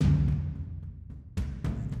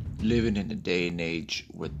Living in a day and age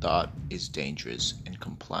where thought is dangerous and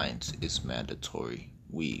compliance is mandatory,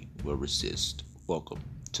 we will resist. Welcome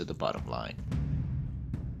to the bottom line.